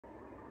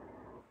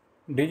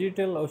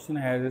DigitalOcean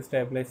has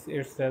established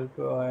itself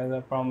as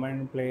a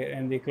prominent player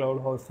in the cloud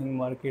hosting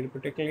market,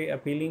 particularly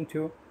appealing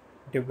to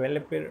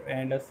developers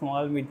and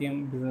small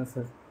medium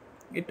businesses.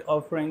 It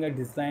offering a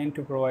design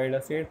to provide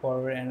a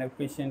straightforward and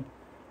efficient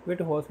way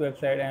to host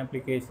website and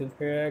applications.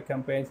 Here, a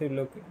comprehensive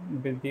look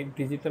with the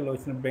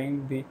DigitalOcean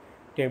bring the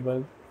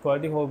table for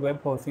the whole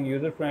web hosting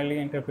user-friendly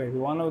interface.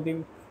 One of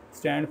the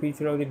stand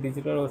feature of the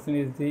DigitalOcean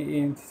is the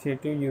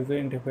intuitive user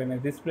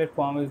interface. This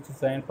platform is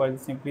designed for the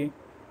simply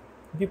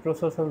the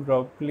process of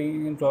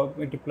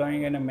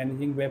deploying and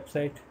managing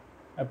website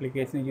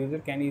application. User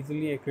can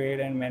easily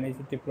create and manage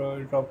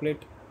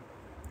droplet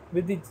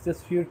with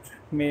just few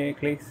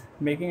clicks,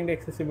 making it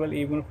accessible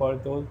even for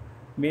those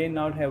may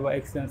not have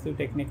extensive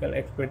technical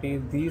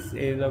expertise. This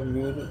is of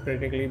use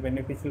critically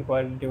beneficial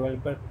for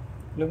developers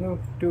looking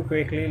to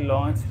quickly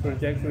launch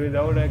projects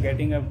without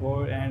getting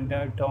bored and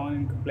down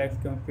in complex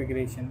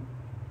configuration.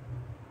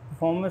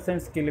 Performance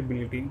and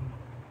scalability.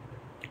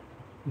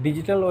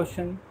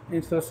 DigitalOcean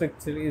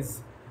infrastructure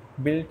is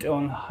built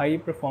on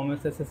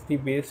high-performance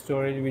SSD-based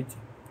storage, which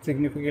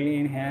significantly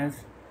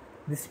enhance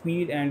the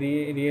speed and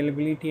the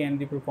reliability and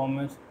the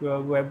performance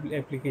of web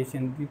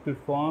application. The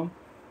platform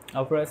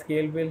offers a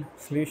scalable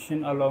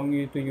solution allowing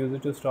you to user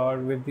to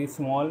start with the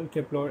small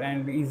upload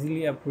and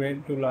easily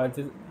upgrade to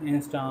larger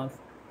instance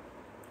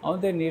as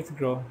their needs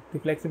grow. The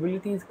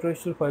flexibility is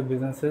crucial for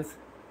businesses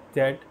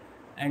that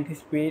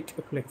anticipate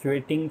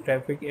fluctuating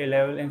traffic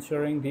level,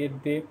 ensuring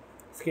that they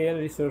scale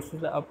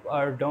resources up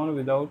or down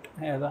without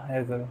a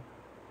hassle.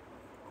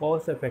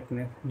 Cost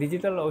effectiveness.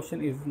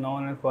 DigitalOcean is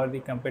known for the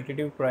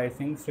competitive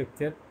pricing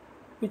structure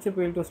which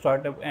appeal to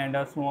startup and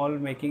are small,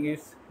 making it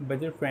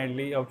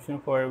budget-friendly option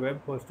for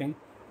web hosting.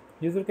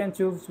 User can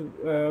choose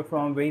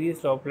from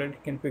various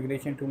droplet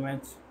configuration to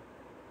match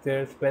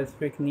their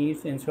specific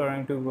needs,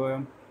 ensuring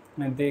to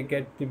they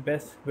get the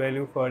best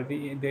value for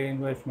their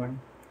investment.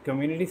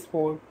 Community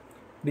support.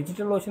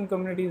 DigitalOcean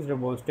community is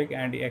robust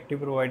and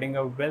active, providing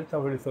a wealth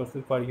of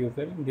resources for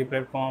users. The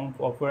platform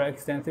offers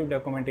extensive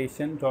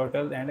documentation,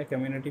 tutorials, and a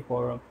community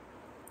forum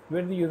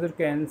where the user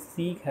can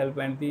seek help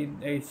and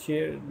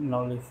share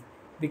knowledge.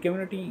 The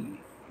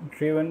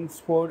community-driven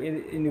support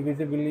is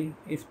invisibly,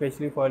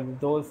 especially for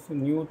those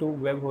new to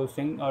web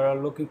hosting or are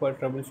looking for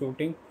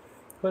troubleshooting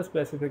for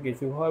specific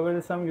issue.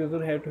 However, some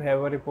users have to have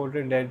a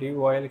reported that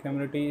while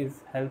community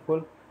is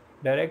helpful,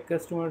 direct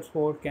customer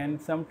support can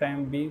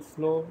sometimes be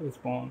slow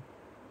response.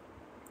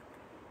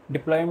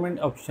 Deployment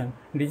option.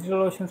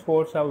 DigitalOcean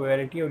supports a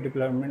variety of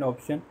deployment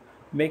options,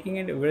 making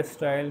it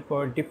versatile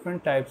for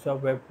different types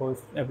of web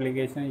host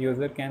application.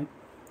 User can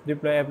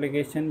deploy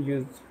application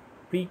use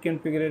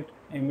pre-configured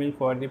email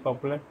for the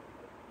popular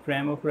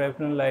frame of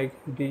reference like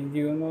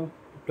JS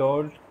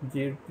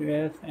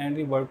and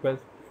the WordPress.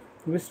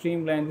 We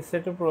streamline the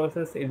setup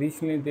process.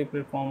 Additionally, the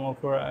platform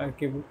offer a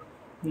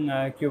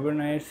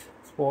Kubernetes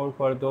support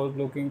for those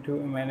looking to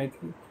manage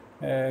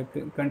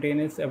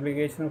containers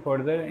application,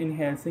 further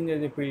enhancing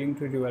as appealing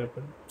to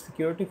developers.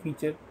 Security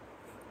feature.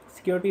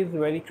 Security is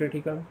very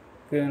critical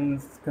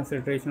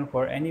consideration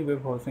for any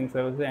web hosting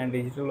service, and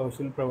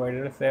DigitalOcean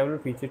provided several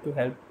features to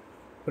help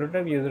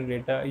protect user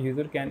data.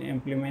 User can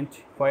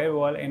implement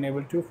firewall,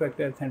 enable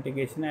two-factor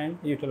authentication, and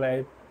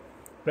utilize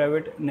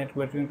private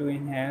networking to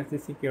enhance the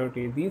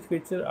security. These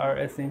features are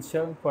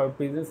essential for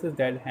businesses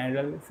that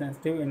handle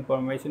sensitive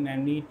information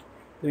and need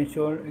to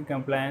ensure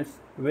compliance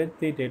with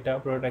the data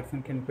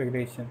protection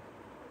configuration.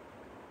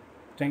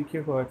 Thank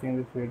you for watching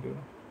this video.